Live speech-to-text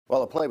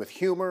Well, a play with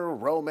humor,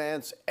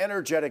 romance,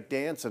 energetic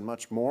dance, and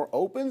much more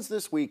opens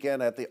this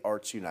weekend at the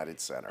Arts United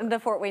Center. The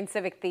Fort Wayne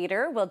Civic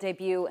Theater will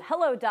debut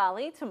Hello,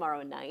 Dolly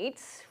tomorrow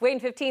night. Wayne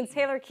 15's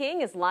Taylor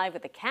King is live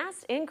with the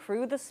cast and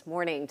crew this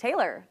morning.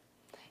 Taylor.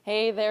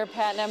 Hey there,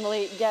 Pat and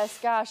Emily. Yes,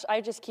 gosh,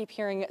 I just keep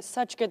hearing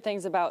such good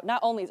things about not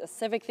only the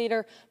Civic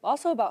Theater, but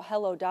also about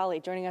Hello,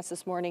 Dolly. Joining us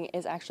this morning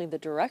is actually the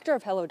director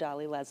of Hello,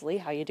 Dolly, Leslie.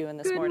 How you doing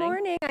this morning? Good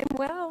morning. I'm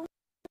well.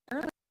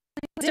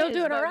 Still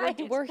doing all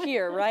right. We're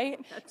here, right?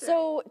 That's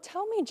so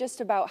tell me just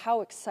about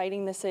how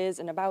exciting this is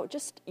and about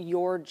just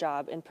your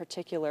job in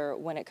particular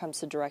when it comes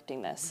to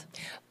directing this.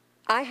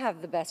 I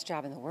have the best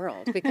job in the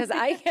world because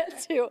I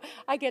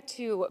get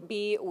to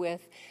be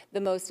with the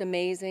most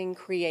amazing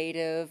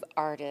creative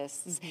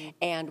artists,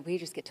 and we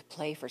just get to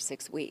play for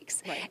 6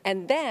 weeks. Right.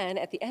 And then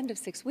at the end of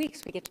 6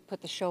 weeks, we get to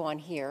put the show on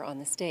here on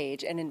the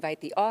stage and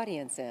invite the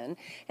audience in.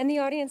 And the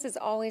audience is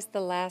always the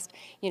last,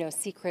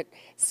 secret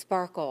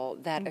sparkle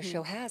that a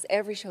show has.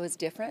 Every show is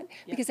different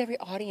because every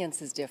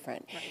audience is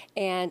different. Right.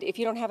 And if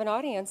you don't have an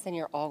audience, then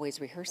you're always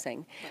rehearsing.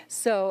 Right.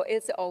 So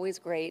it's always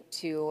great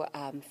to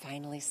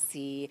finally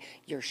see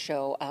your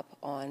show up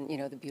on,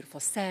 the beautiful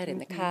set and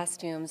the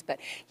costumes. But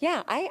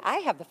yeah,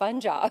 I have the fun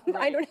job.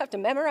 Right. I don't have to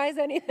memorize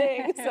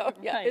anything. So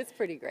yeah, Right. It's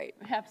pretty great.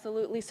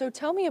 Absolutely. So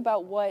tell me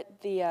about what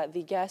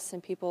the guests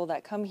and people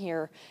that come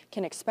here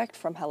can expect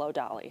from Hello,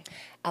 Dolly.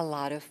 A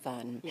lot of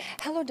fun. Yeah.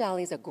 Hello,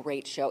 Dolly is a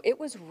great show. It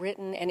was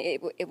written, and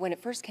when it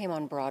first came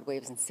on Broadway, it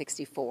was in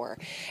 '64,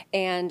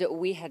 and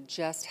we had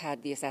just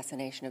had the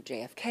assassination of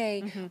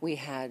JFK. We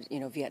had,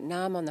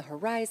 Vietnam on the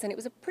horizon. It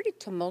was a pretty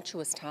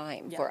tumultuous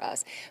time for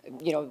us.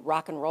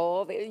 Rock and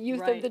roll, the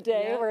youth of the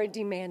day were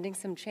demanding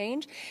some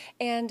change,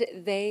 and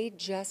they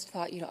just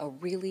thought, a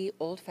really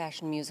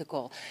old-fashioned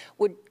musical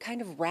would kind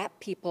of wrap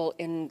people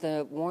in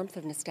the warmth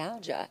of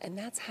nostalgia, and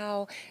that's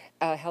how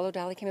Hello,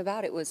 Dolly came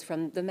about. It was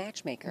from The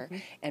Matchmaker,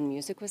 and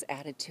music was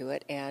added to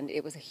it, and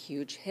it was a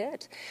huge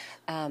hit.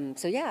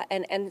 So yeah,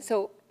 and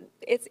so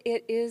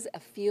it is a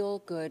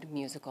feel-good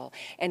musical,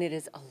 and it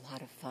is a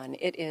lot of fun.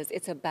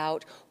 It's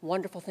about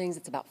wonderful things.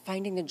 It's about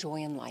finding the joy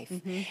in life,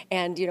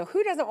 and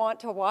who doesn't want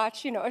to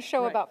watch a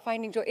show about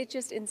finding joy? It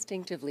just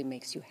instinctively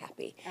makes you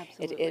happy.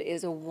 Absolutely. It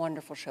is a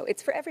wonderful show.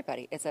 It's for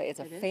everybody. It's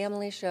a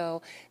family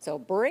show. So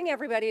bring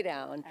everybody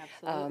down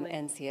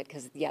and see it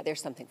because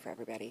there's something for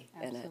everybody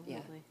in it. Yeah.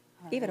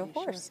 Even a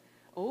horse. Sure.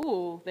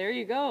 Oh, there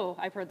you go.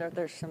 I've heard that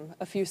there's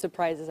a few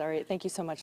surprises. All right. Thank you so much.